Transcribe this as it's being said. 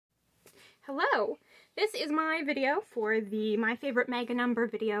Hello! This is my video for the My Favorite Mega Number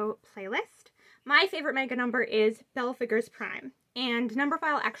video playlist. My favorite mega number is Belphegor's Prime, and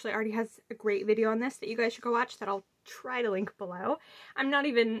Numberphile actually already has a great video on this that you guys should go watch that I'll try to link below. I'm not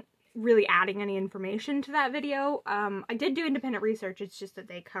even really adding any information to that video. I did do independent research, it's just that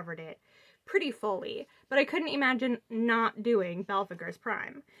they covered it pretty fully, but I couldn't imagine not doing Belphegor's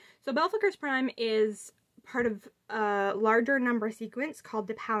Prime. So Belphegor's Prime is part of a larger number sequence called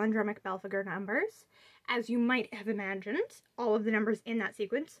the palindromic Belphegor numbers. As you might have imagined, all of the numbers in that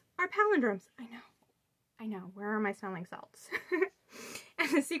sequence are palindromes. I know, where are my smelling salts?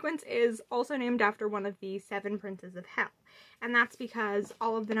 And the sequence is also named after one of the 7 princes of hell. And that's because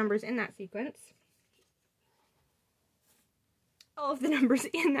all of the numbers in that sequence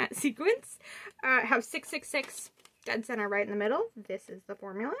have 666 dead center right in the middle. This is the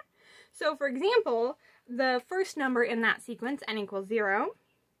formula. So, for example, the first number in that sequence, n equals 0,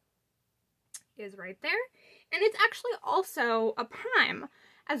 is right there. And it's actually also a prime,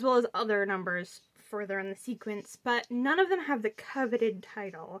 as well as other numbers further in the sequence, but none of them have the coveted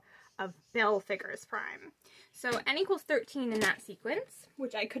title of Belphegor's Prime. So n equals 13 in that sequence,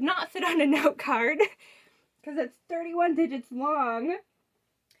 which I could not fit on a note card, because it's 31 digits long,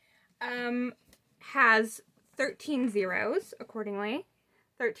 has 13 zeros, accordingly.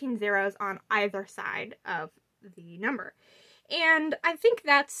 13 zeros on either side of the number. And I think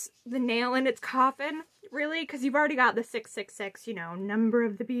that's the nail in its coffin, really, because you've already got the 666, you know, number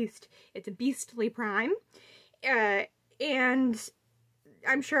of the beast. It's a beastly prime. And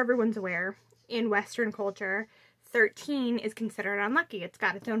I'm sure everyone's aware, in Western culture, 13 is considered unlucky. It's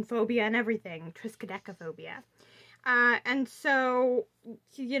got its own phobia and everything, triskaidekaphobia. And so,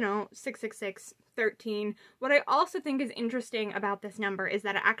 you know, 666, 13. What I also think is interesting about this number is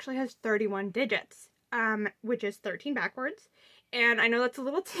that it actually has 31 digits, which is 13 backwards. And I know that's a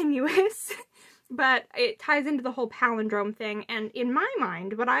little tenuous, but it ties into the whole palindrome thing. And in my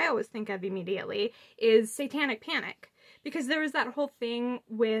mind, what I always think of immediately is Satanic Panic. Because there was that whole thing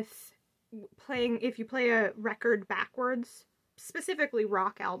with playing, if you play a record backwards, specifically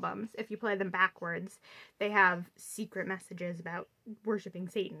rock albums, if you play them backwards, they have secret messages about worshiping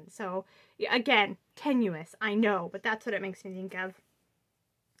Satan. So, again, tenuous, I know, but that's what it makes me think of.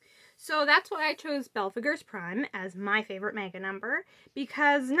 So that's why I chose Belphegor's Prime as my favorite mega number,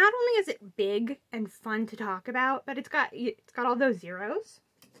 because not only is it big and fun to talk about, but it's got all those zeros.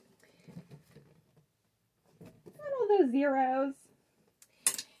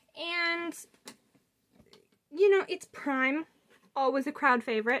 And, you know, it's prime. Always a crowd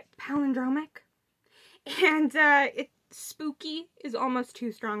favorite, palindromic, and spooky is almost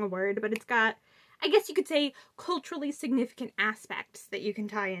too strong a word, but it's got, I guess you could say, culturally significant aspects that you can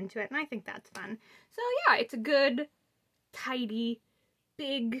tie into it, and I think that's fun. So yeah, it's a good, tidy,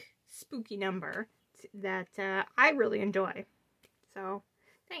 big, spooky number that I really enjoy. So,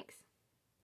 thanks.